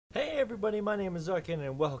everybody, my name is ARKION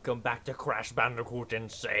and welcome back to Crash Bandicoot N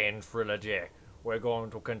Sane Trilogy. We're going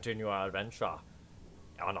to continue our adventure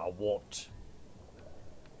on a what?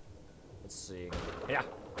 Let's see. Yeah.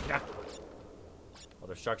 Oh,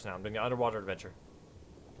 there's sharks now. I'm doing the underwater adventure.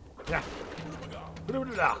 Yeah.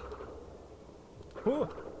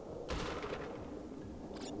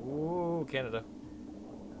 Ooh, Canada.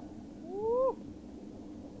 Ooh.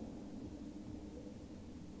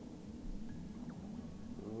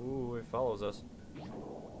 Ooh, it follows us.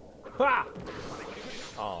 Ha!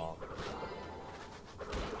 Aw.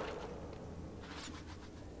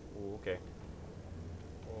 Ooh, okay.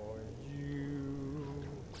 For you.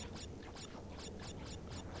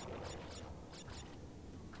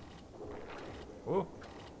 Ooh.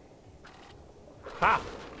 Ha!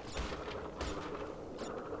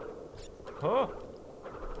 Huh?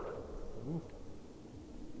 Ooh.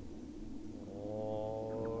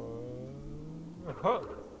 Huh?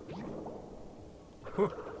 Huh.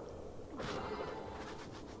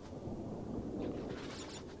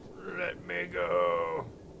 Let me go.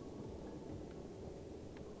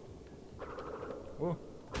 Ooh.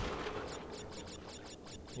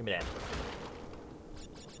 Give me that.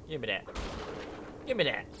 Give me that. Give me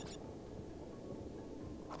that.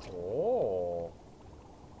 Oh.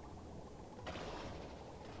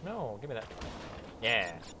 No, give me that.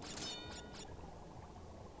 Yeah.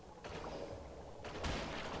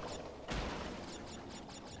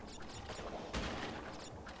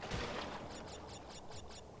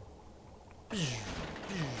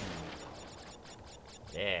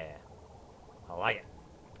 Yeah. I like it.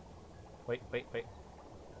 Wait.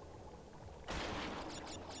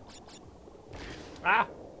 Ah!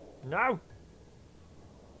 No! I'm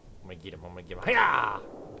gonna get him. Hiya!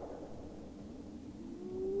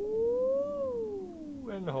 Ooh,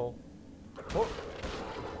 in the hole. Oh!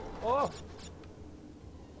 Oh!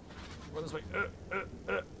 Go this way.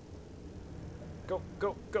 Go.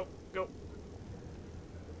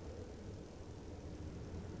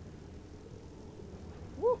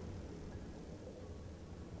 Woo!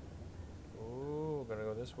 Ooh, gonna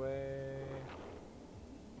go this way.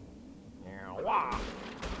 Wah!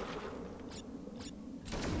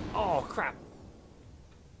 Oh, crap.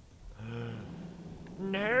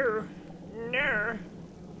 No. Yeah.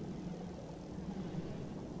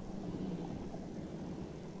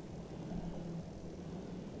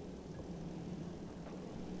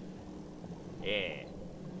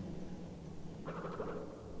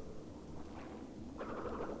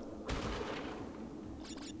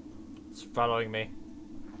 It's following me.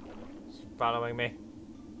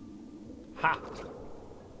 Ha!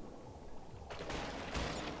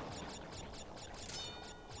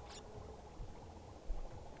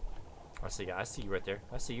 I see you right there.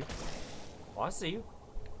 I see you. Oh, I see you.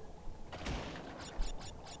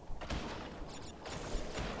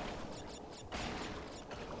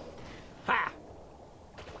 Ha!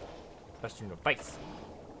 Bust you in the face.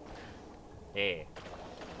 Yeah.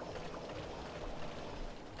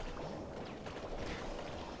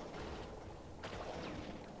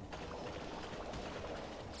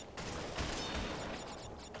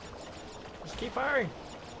 Just keep firing.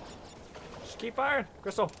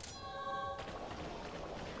 Crystal.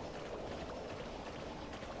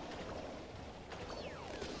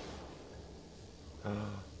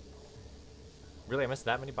 Really, I missed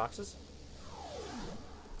that many boxes?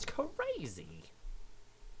 It's crazy.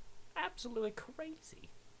 Absolutely crazy.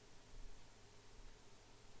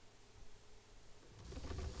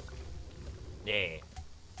 Yeah.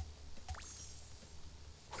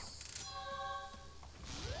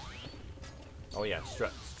 Oh yeah,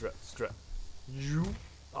 strut. You.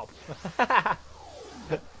 Oh. I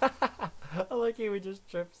like how he just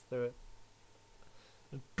trips through it.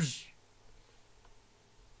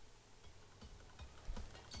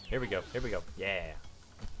 Here we go. Yeah.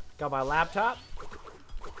 Got my laptop.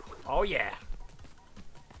 Oh yeah.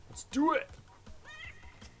 Let's do it.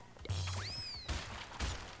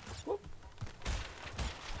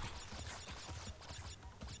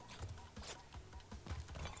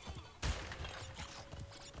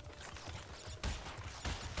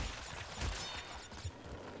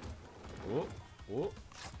 Whoop. Whoop.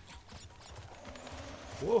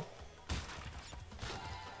 Whoa.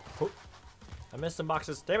 Whoop. I missed some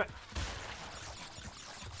boxes. Damn it.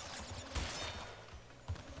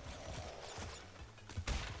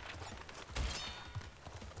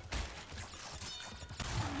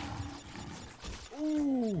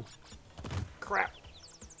 Ooh. Crap.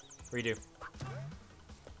 Redo.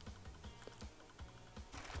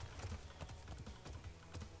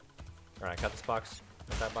 Alright, cut this box.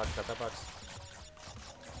 Cut that box.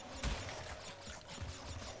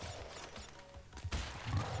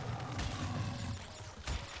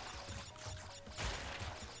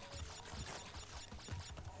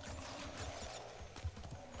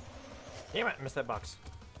 Damn it, missed that box.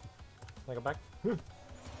 Can I go back?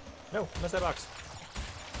 No, missed that box.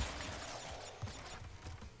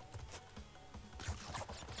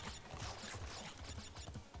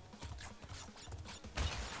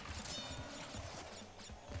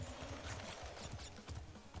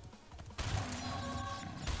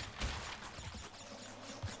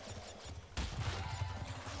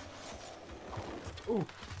 Ooh,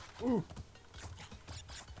 ooh.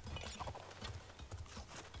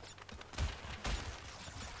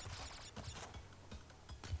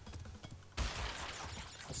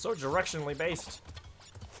 It's so directionally based.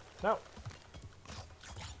 No.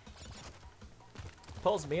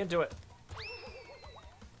 Pulls me into it.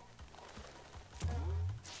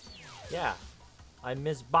 Yeah. I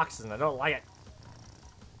miss boxes and I don't like it.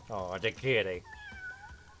 Oh, just kidding.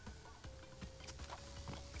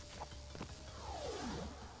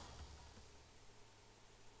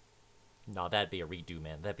 No, that'd be a redo,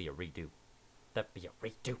 man. That'd be a redo. That'd be a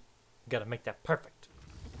redo. Gotta make that perfect.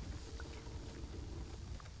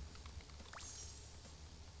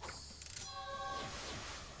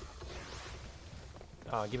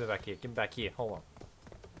 Oh, give me back here. Give me back here. Hold on.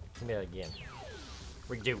 Give me that again.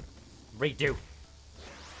 Redo. Redo.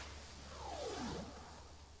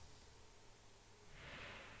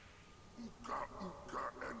 Uka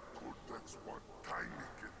and Cortex want tiny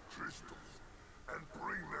kid crystals and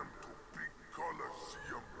bring them to big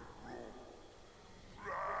Colosseum in Rome.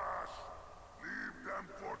 Crash! Leave them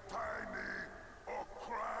for Tiny or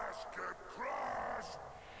Crash get crushed!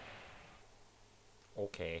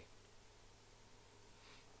 Okay.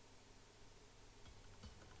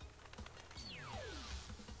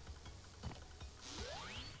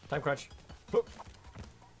 Time crunch. Oh,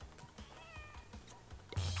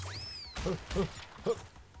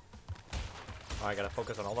 I gotta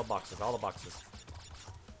focus on all the boxes, all the boxes.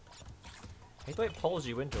 I hate the way it pulls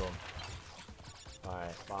you into them.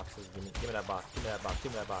 Alright, boxes. Give me that box. Give me that box.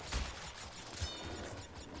 Give me that box.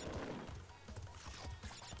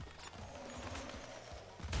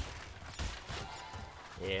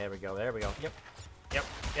 Yeah, there we go. There we go. Yep. Yep.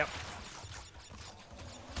 Yep.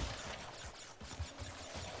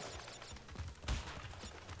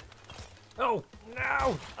 Oh,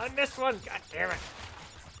 no! I missed one! God damn it!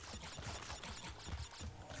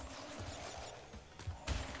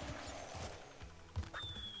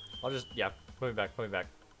 I'll just, yeah, put me back, put me back.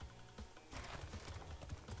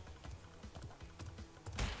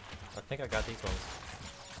 I think I got these ones.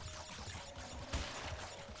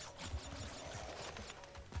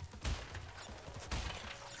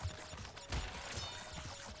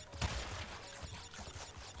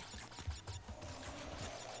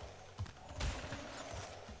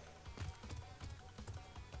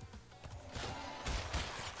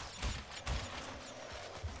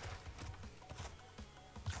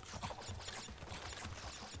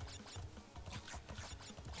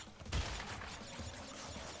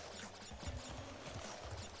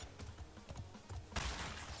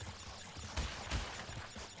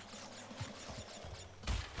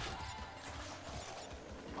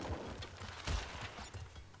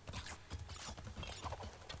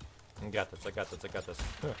 I got this, I got this, I got this.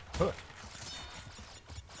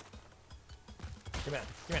 Give me that,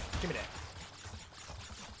 give me that, give me that.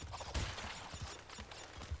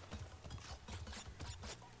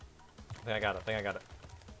 I think I got it, I think I got it.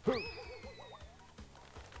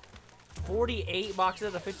 48 boxes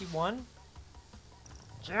out of 51?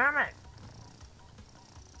 Damn it!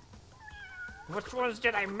 Which ones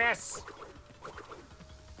did I miss?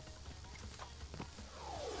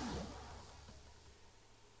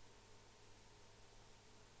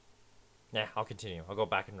 Nah, I'll continue. I'll go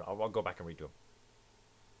back and I'll go back and redo them.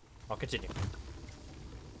 I'll continue.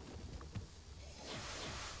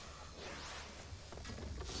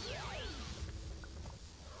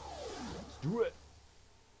 Let's do it.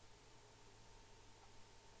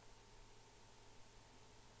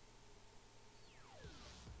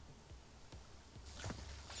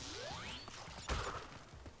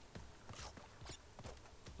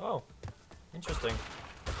 Oh, interesting.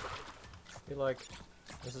 I feel like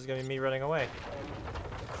this is gonna be me running away.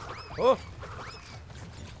 Oh!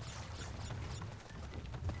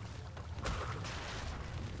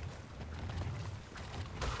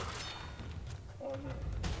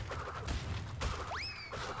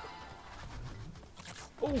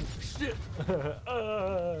 Oh shit!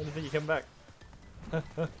 I didn't think you come back.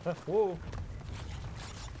 Whoa!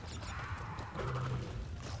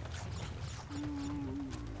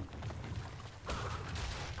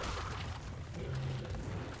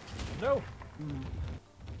 No!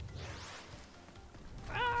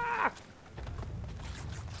 Ah!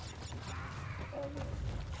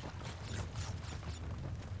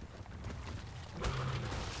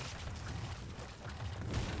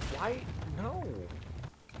 Why? No.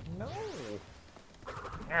 No.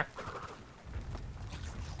 Ah.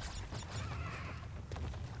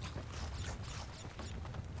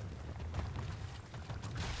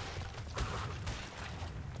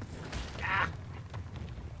 Ah.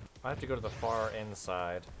 I have to go to the far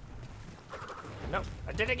inside. No,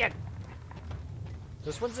 I did it again.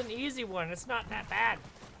 This one's an easy one. It's not that bad.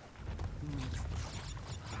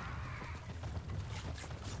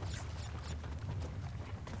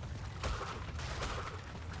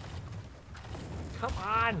 Come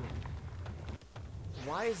on.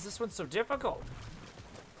 Why is this one so difficult?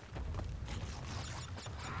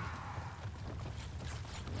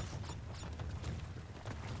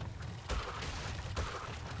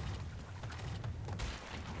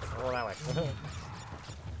 Oh, that way.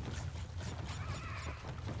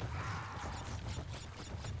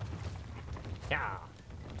 Yeah.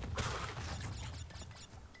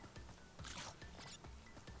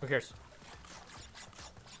 Who cares?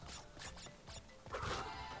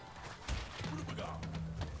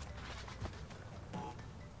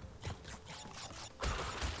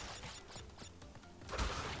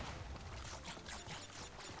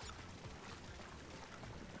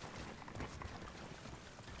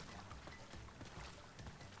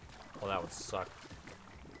 Well, that would suck.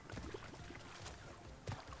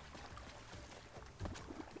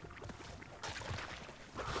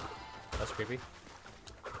 That's creepy.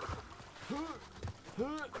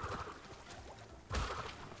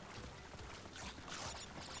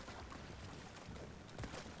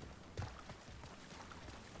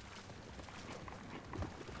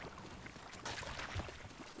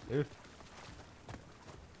 Ew.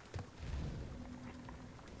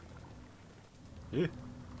 Ew.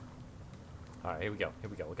 All right, here we go. Here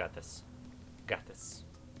we go. We got this. Got this.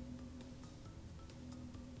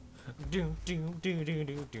 Do do do do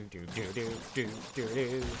do do do do do do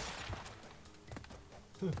do.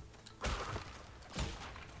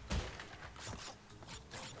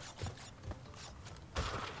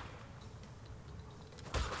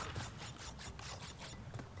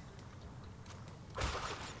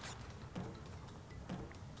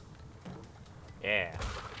 Yeah.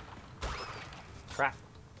 Crap.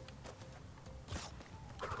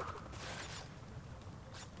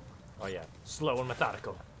 Oh yeah, slow and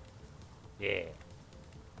methodical. Yeah.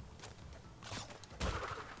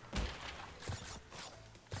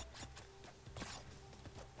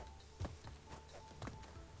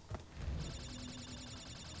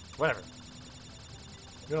 Whatever.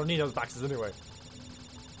 We don't need those boxes anyway.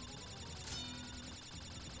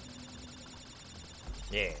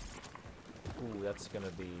 Yeah. Ooh, that's gonna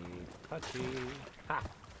be touchy. Ha!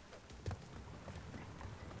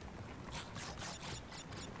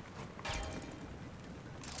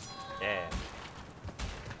 Yeah.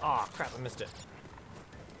 Oh crap, I missed it.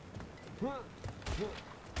 I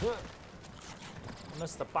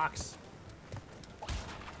missed the box.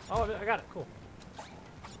 Oh, I got it. Cool.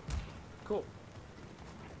 Cool.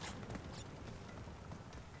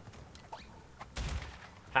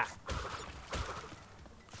 Ha!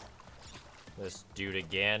 This dude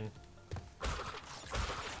again.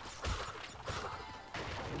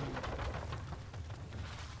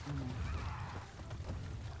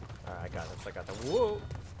 Alright, I got this. I got the whoa.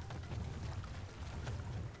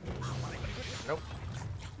 Nope.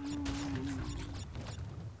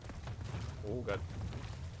 Oh god.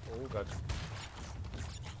 Oh god.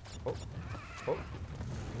 Oh. Oh.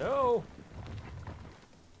 No.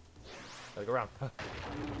 Gotta go around.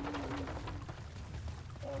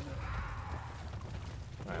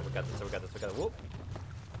 Alright, we got this. We got this. We got it. Whoop.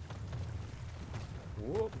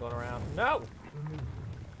 Whoop. Going around. No.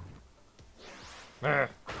 We got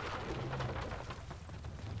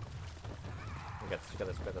this. We got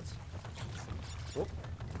this. We got this. Whoop.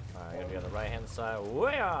 Alright, gonna be on the right hand side.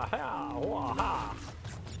 Wah-ha! Wah-ha!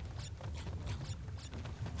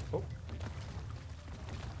 Oh.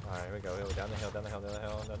 Alright, here we go. Down the hill, down the hill, down the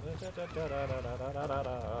hill.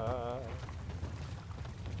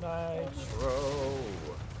 Nitro.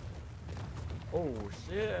 Oh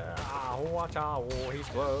shit. Watch out. Oh, he's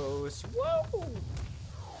close. Whoa.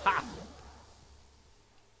 Ha.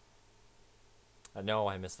 I know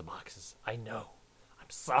I missed the boxes. I know. I'm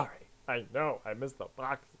sorry. I know I missed the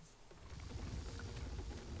boxes.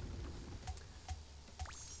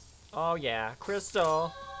 Oh yeah,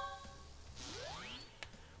 Crystal.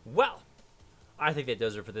 Well, I think that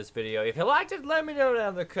does it for this video. If you liked it, let me know down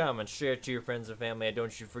in the comments. Share it to your friends and family. And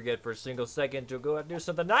don't you forget for a single second to go out and do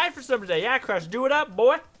something nice for somebody today. Yeah, Crush, do it up,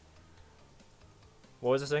 boy.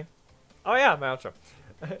 What was I saying? Oh yeah, my outro.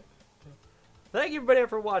 Thank you everybody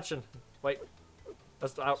for watching. Wait.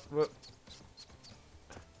 Let's out.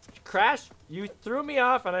 Crash, you threw me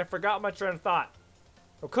off and I forgot my train of thought.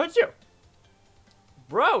 How could you?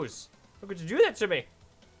 Bros, how could you do that to me?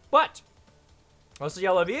 But, I'll see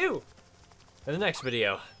all of you in the next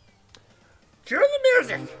video. Cue the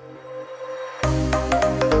music!